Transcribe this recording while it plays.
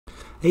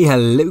Hey,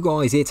 hello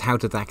guys, it's How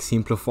to Tech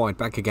Simplified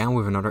back again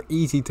with another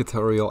easy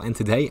tutorial, and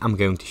today I'm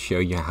going to show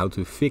you how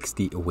to fix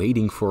the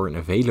waiting for an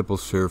available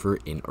server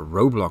in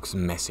Roblox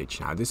message.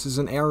 Now this is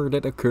an error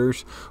that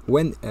occurs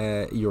when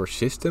your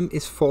system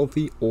is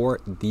faulty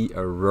or the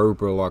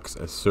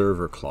Roblox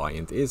server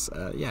client is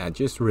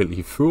just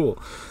really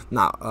full.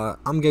 Now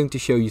I'm going to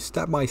show you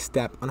step by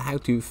step on how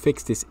to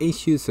fix this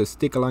issue, so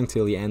stick along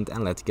till the end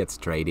and let's get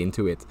straight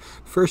into it.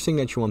 First thing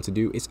that you want to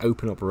do is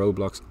open up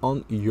Roblox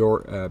on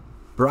your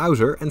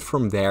browser, and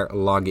from there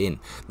log in.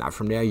 Now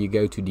from there you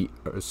go to the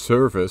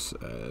service,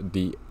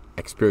 the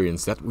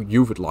experience that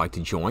you would like to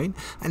join,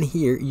 and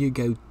here you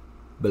go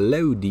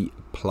below the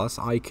plus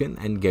icon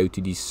and go to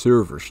the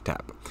servers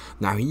tab.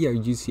 Now here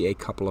you see a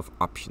couple of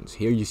options.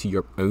 Here you see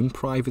your own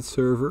private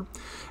server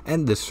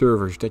and the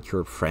servers that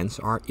your friends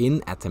are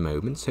in at the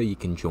moment, so you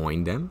can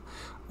join them.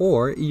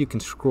 Or you can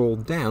scroll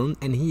down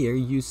and here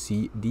you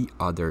see the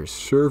other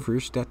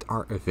servers that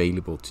are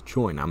available to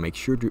join. Now make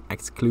sure to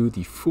exclude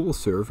the full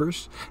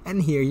servers,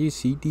 and here you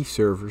see the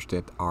servers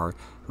that are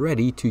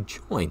ready to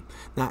join.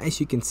 Now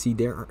as you can see,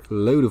 there are a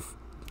load of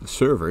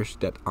servers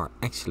that are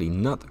actually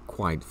not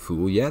quite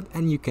full yet,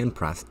 and you can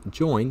press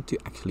join to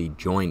actually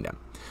join them.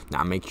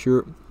 Now make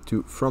sure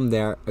to from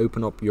there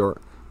open up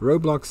your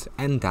Roblox,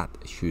 and that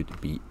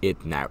should be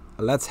it. Now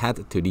let's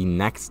head to the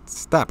next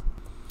step.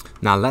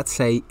 Now let's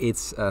say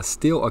it's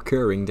still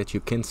occurring that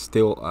you can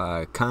still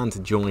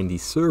can't join the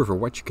server.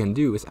 What you can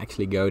do is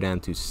actually go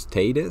down to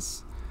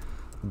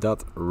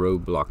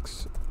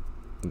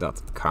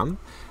status.roblox.com,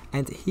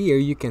 and here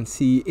you can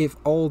see if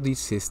all these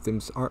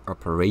systems are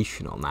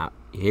operational. Now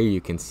here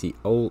you can see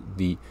all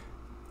the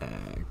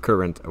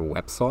current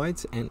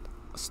websites and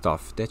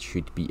stuff that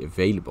should be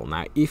available.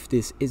 Now if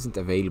this isn't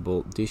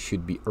available, this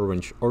should be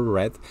orange or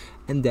red,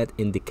 and that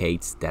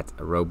indicates that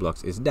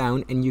Roblox is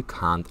down and you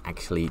can't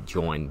actually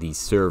join the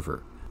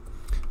server.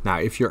 Now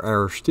if your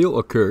error still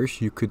occurs,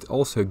 you could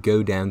also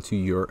go down to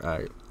your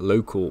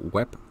local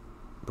web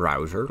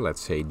browser,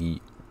 let's say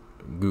the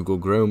Google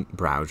Chrome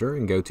browser,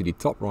 and go to the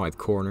top right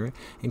corner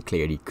and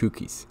clear the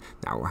cookies.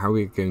 Now how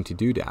we're going to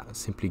do that,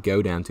 simply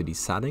go down to the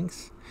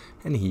settings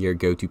and here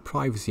go to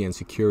privacy and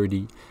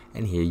security,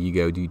 and here you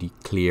go to the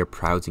clear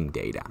browsing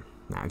data.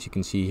 Now as you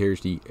can see,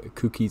 here's the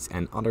cookies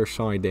and other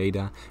site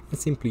data, and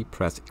simply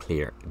press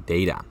clear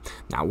data.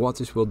 Now what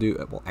this will do,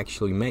 it will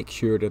actually make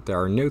sure that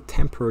there are no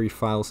temporary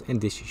files,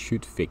 and this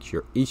should fix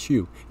your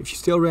issue. If you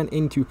still ran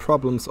into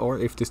problems or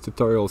if this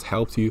tutorial has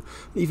helped you,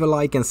 leave a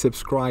like and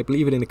subscribe,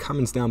 leave it in the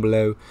comments down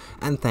below,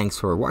 and thanks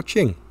for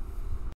watching.